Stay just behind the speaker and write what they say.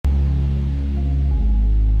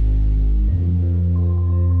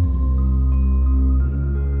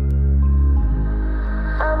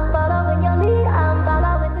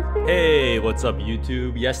What's up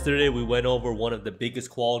YouTube? Yesterday we went over one of the biggest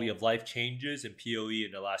quality of life changes in PoE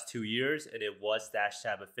in the last 2 years, and it was dash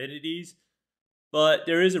tab affinities. But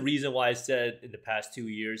there is a reason why I said in the past 2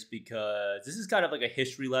 years, because this is kind of like a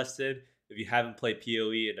history lesson if you haven't played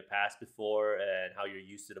PoE in the past before and how you're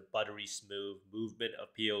used to the buttery smooth movement of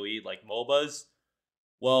PoE like MOBAs.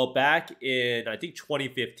 Well, back in I think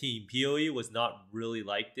 2015, PoE was not really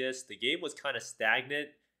like this. The game was kind of stagnant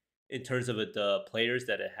in terms of the players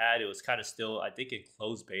that it had. It was kind of still, I think, in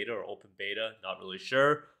closed beta or open beta, not really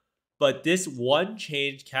sure. But this one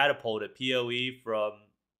change catapulted PoE from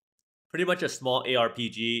pretty much a small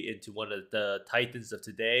ARPG into one of the titans of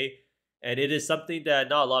today. And it is something that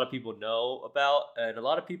not a lot of people know about, and a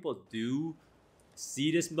lot of people do see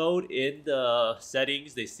this mode in the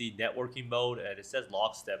settings. They see networking mode and it says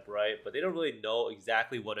lockstep, right? But they don't really know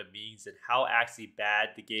exactly what it means and how actually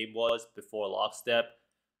bad the game was before lockstep.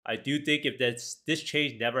 I do think if this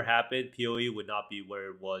change never happened, PoE would not be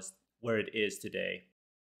where it is today.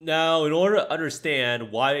 Now, in order to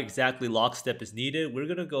understand why exactly lockstep is needed, we're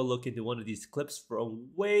gonna go look into one of these clips from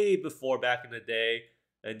way before back in the day.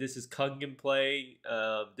 And this is Kungen playing.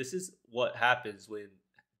 This is what happens when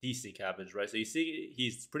Desync happens, right? So you see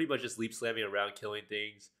he's pretty much just leap slamming around, killing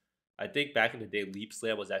things. I think back in the day, leap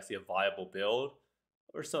slam was actually a viable build.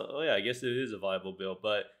 Or so, oh yeah, I guess it is a viable build.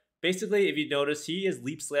 But basically, if you notice, he is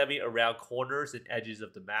leap slamming around corners and edges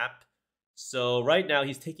of the map. So right now,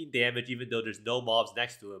 he's taking damage even though there's no mobs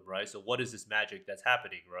next to him, right? So what is this magic that's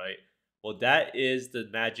happening, right? Well, that is the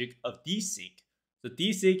magic of Desync. So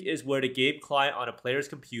Desync is where the game client on a player's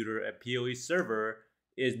computer and PoE server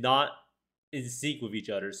is not in sync with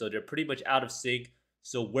each other. So they're pretty much out of sync.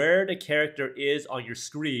 So where the character is on your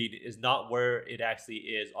screen is not where it actually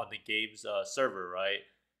is on the game's server, right?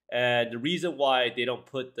 And the reason why they don't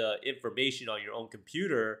put the information on your own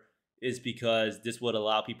computer is because this would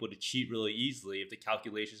allow people to cheat really easily. If the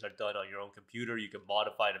calculations are done on your own computer, you can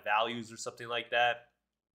modify the values or something like that.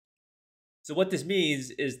 So what this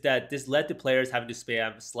means is that this led to players having to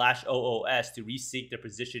spam /OOS to resync their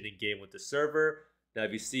position in game with the server. Now,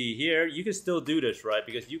 if you see here, you can still do this, right?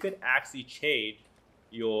 Because you can actually change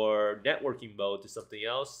your networking mode to something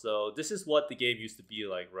else. So this is what the game used to be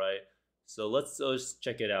like, right? So let's just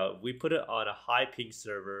check it out. We put it on a high ping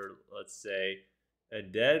server, let's say,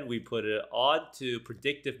 and then we put it onto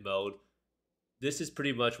predictive mode. This is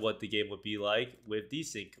pretty much what the game would be like with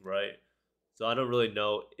Desync, right? So I don't really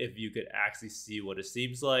know if you could actually see what it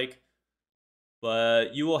seems like.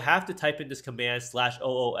 But you will have to type in this command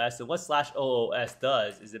 /OOS. And what /OOS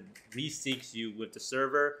does is it resyncs you with the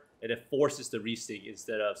server, and it forces the resync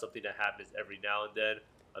instead of something that happens every now and then.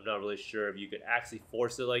 I'm not really sure if you could actually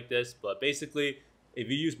force it like this, but basically, if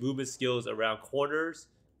you use movement skills around corners,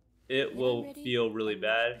 it will feel really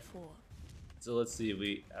bad. So let's see if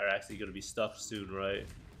we are actually going to be stuck soon, right?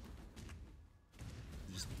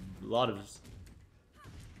 Just a lot of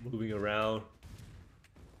moving around.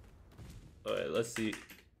 Alright, let's see.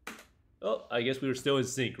 Oh, I guess we were still in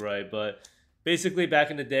sync, right? But basically,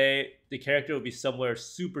 back in the day, the character would be somewhere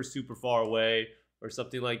super, super far away or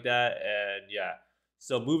something like that. And yeah,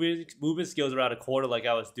 so movement skills around a corner like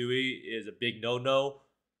I was doing is a big no-no.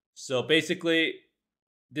 So basically,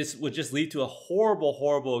 this would just lead to a horrible,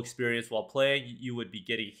 horrible experience while playing. You would be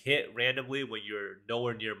getting hit randomly when you're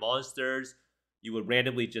nowhere near monsters. You would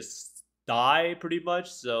randomly just die pretty much.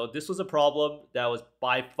 So this was a problem that was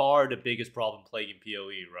by far the biggest problem playing in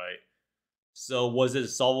PoE, right? So was it a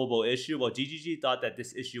solvable issue? Well, GGG thought that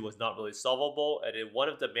this issue was not really solvable, and in one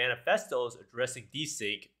of the manifestos addressing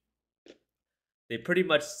Desync, they pretty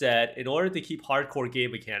much said, in order to keep hardcore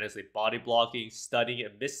game mechanics like body blocking, stunning,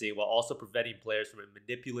 and missing while also preventing players from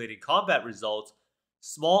manipulating combat results,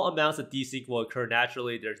 small amounts of desync will occur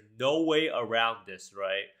naturally. There's no way around this,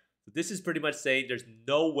 right? So this is pretty much saying there's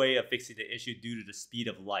no way of fixing the issue due to the speed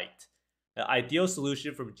of light. The ideal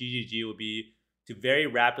solution from GGG would be to very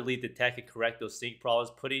rapidly detect and correct those sync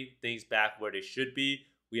problems, putting things back where they should be.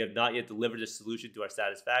 We have not yet delivered the solution to our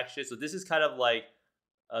satisfaction. So this is kind of like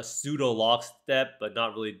a pseudo lockstep, but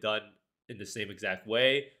not really done in the same exact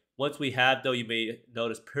way. Once we have, though, you may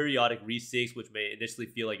notice periodic resyncs, which may initially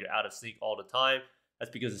feel like you're out of sync all the time. That's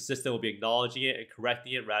because the system will be acknowledging it and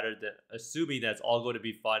correcting it rather than assuming that it's all going to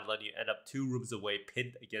be fine, letting you end up 2 rooms away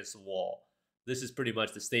pinned against the wall. This is pretty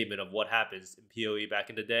much the statement of what happens in PoE back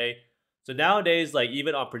in the day. So nowadays, like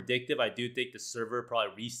even on predictive, I do think the server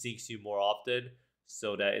probably resyncs you more often,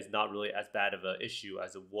 so that it's not really as bad of an issue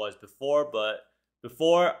as it was before. But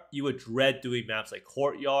before, you would dread doing maps like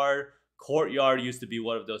Courtyard. Courtyard used to be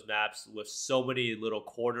one of those maps with so many little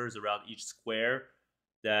corners around each square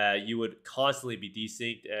that you would constantly be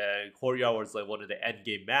desynced, and Courtyard was like one of the end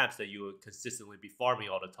game maps that you would consistently be farming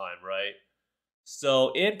all the time, right?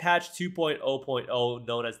 So in patch 2.0.0,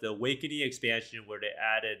 known as the Awakening expansion, where they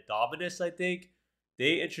added Dominus, I think,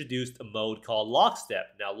 they introduced a mode called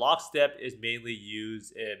Lockstep. Now, Lockstep is mainly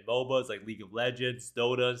used in MOBAs like League of Legends,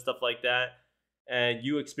 Dota, and stuff like that. And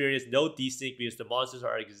you experience no desync because the monsters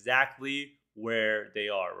are exactly where they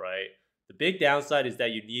are, right? The big downside is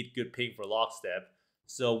that you need good ping for Lockstep.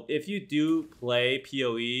 So if you do play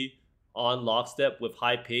PoE on Lockstep with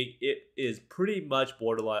high ping, it is pretty much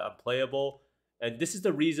borderline unplayable. And this is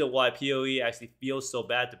the reason why PoE actually feels so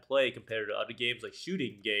bad to play compared to other games like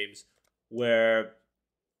shooting games, where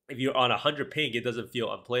if you're on 100 ping, it doesn't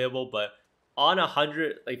feel unplayable. But on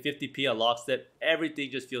 100, like 50p on Lockstep, everything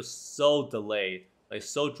just feels so delayed, like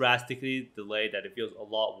so drastically delayed that it feels a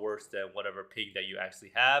lot worse than whatever ping that you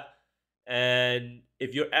actually have. And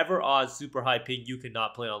if you're ever on super high ping, you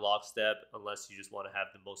cannot play on Lockstep unless you just want to have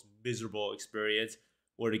the most miserable experience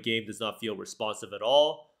where the game does not feel responsive at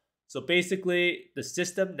all. So basically, the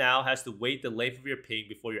system now has to wait the length of your ping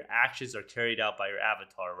before your actions are carried out by your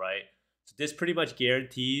avatar, right? So this pretty much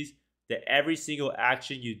guarantees that every single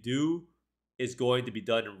action you do is going to be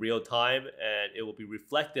done in real time, and it will be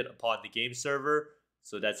reflected upon the game server.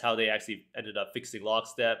 So that's how they actually ended up fixing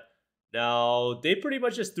Lockstep. Now, they pretty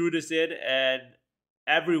much just threw this in, and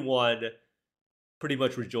everyone pretty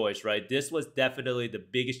much rejoiced, right? This was definitely the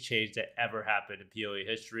biggest change that ever happened in PoE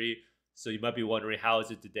history. So you might be wondering, how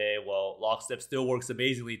is it today? Well, Lockstep still works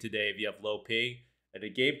amazingly today if you have low ping, and the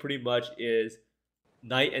game pretty much is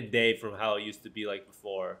night and day from how it used to be like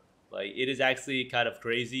before. Like, it is actually kind of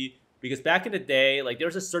crazy because back in the day, like,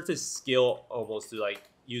 there's a certain skill almost to like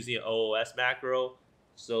using an OOS macro.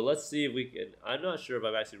 So let's see if we can. I'm not sure if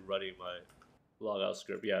I'm actually running my logout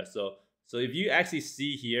script. Yeah, so if you actually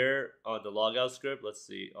see here on the logout script, let's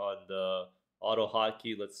see on the auto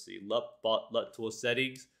hotkey, let's see LUT tool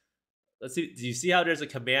settings. Let's see. Do you see how there's a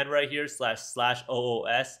command right here //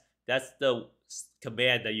 OOS? That's the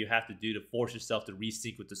command that you have to do to force yourself to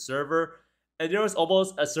resync with the server. And there was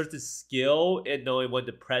almost a certain skill in knowing when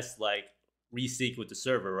to press like resync with the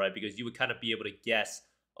server, right? Because you would kind of be able to guess,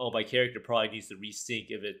 oh, my character probably needs to resync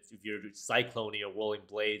if you're cycloning or rolling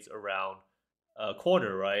blades around a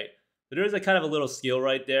corner, right? So there is a kind of a little skill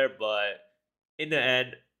right there, but in the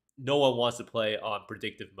end, no one wants to play on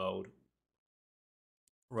predictive mode,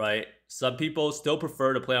 right? Some people still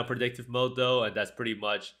prefer to play on predictive mode though, and that's pretty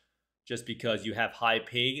much just because you have high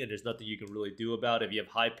ping and there's nothing you can really do about it. If you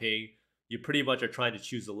have high ping, you pretty much are trying to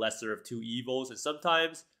choose the lesser of two evils, and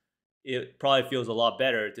sometimes it probably feels a lot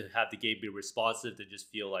better to have the game be responsive than just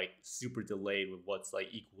feel like super delayed with what's like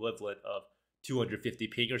equivalent of 250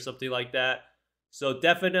 ping or something like that. So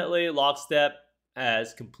definitely Lockstep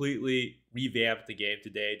has completely revamped the game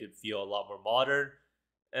today to feel a lot more modern.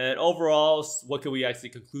 And overall, what can we actually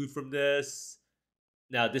conclude from this?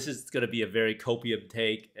 Now, this is going to be a very copium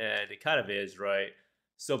take, and it kind of is, right?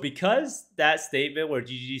 So because that statement where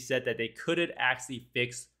GG said that they couldn't actually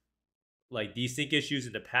fix like desync issues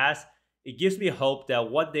in the past, it gives me hope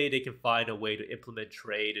that one day they can find a way to implement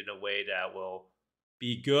trade in a way that will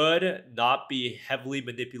be good, not be heavily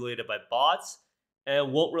manipulated by bots,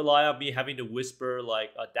 and won't rely on me having to whisper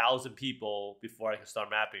like 1,000 people before I can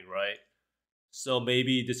start mapping, right? So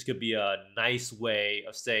maybe this could be a nice way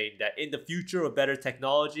of saying that in the future with better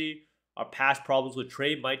technology, our past problems with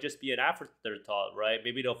trade might just be an afterthought, right?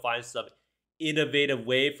 Maybe they'll find some innovative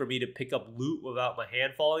way for me to pick up loot without my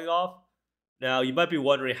hand falling off. Now, you might be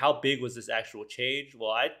wondering, how big was this actual change?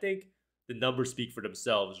 Well, I think the numbers speak for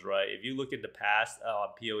themselves, right? If you look in the past on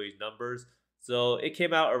PoE's numbers, so it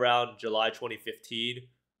came out around July 2015.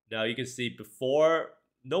 Now, you can see before,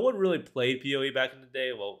 no one really played PoE back in the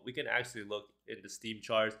day. Well, we can actually look in the Steam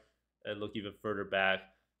charts and look even further back.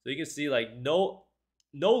 So you can see like no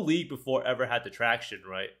league before ever had the traction,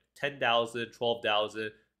 right? 10,000,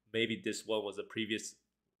 12,000. Maybe this one was a previous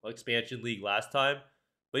expansion league last time.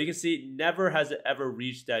 But you can see never has it ever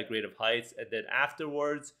reached that great of heights. And then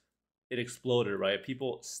afterwards, it exploded, right?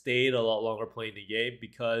 People stayed a lot longer playing the game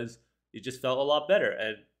because it just felt a lot better.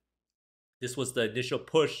 And this was the initial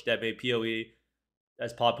push that made PoE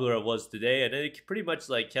as popular as it was today. And then it pretty much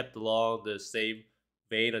like kept along the same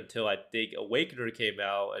vein until I think Awakener came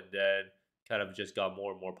out, and then kind of just got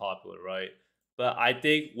more and more popular, right? But I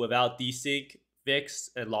think without Desync, Fix,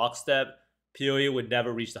 and Lockstep, PoE would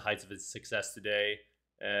never reach the heights of its success today.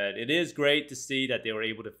 And it is great to see that they were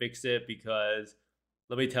able to fix it, because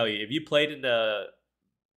let me tell you, if you played in the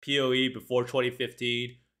PoE before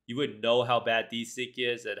 2015, you would know how bad Desync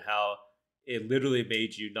is and how it literally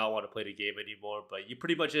made you not want to play the game anymore. But you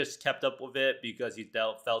pretty much just kept up with it because you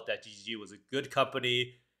felt that GG was a good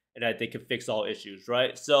company and that they could fix all issues,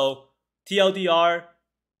 right? So TLDR,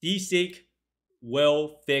 Desync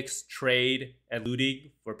will fix trade and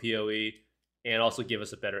looting for PoE and also give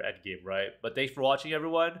us a better end game, right? But thanks for watching,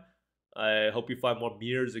 everyone. I hope you find more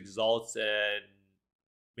mirrors, exalts, and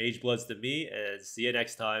mage bloods than me, and see you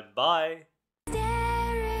next time. Bye.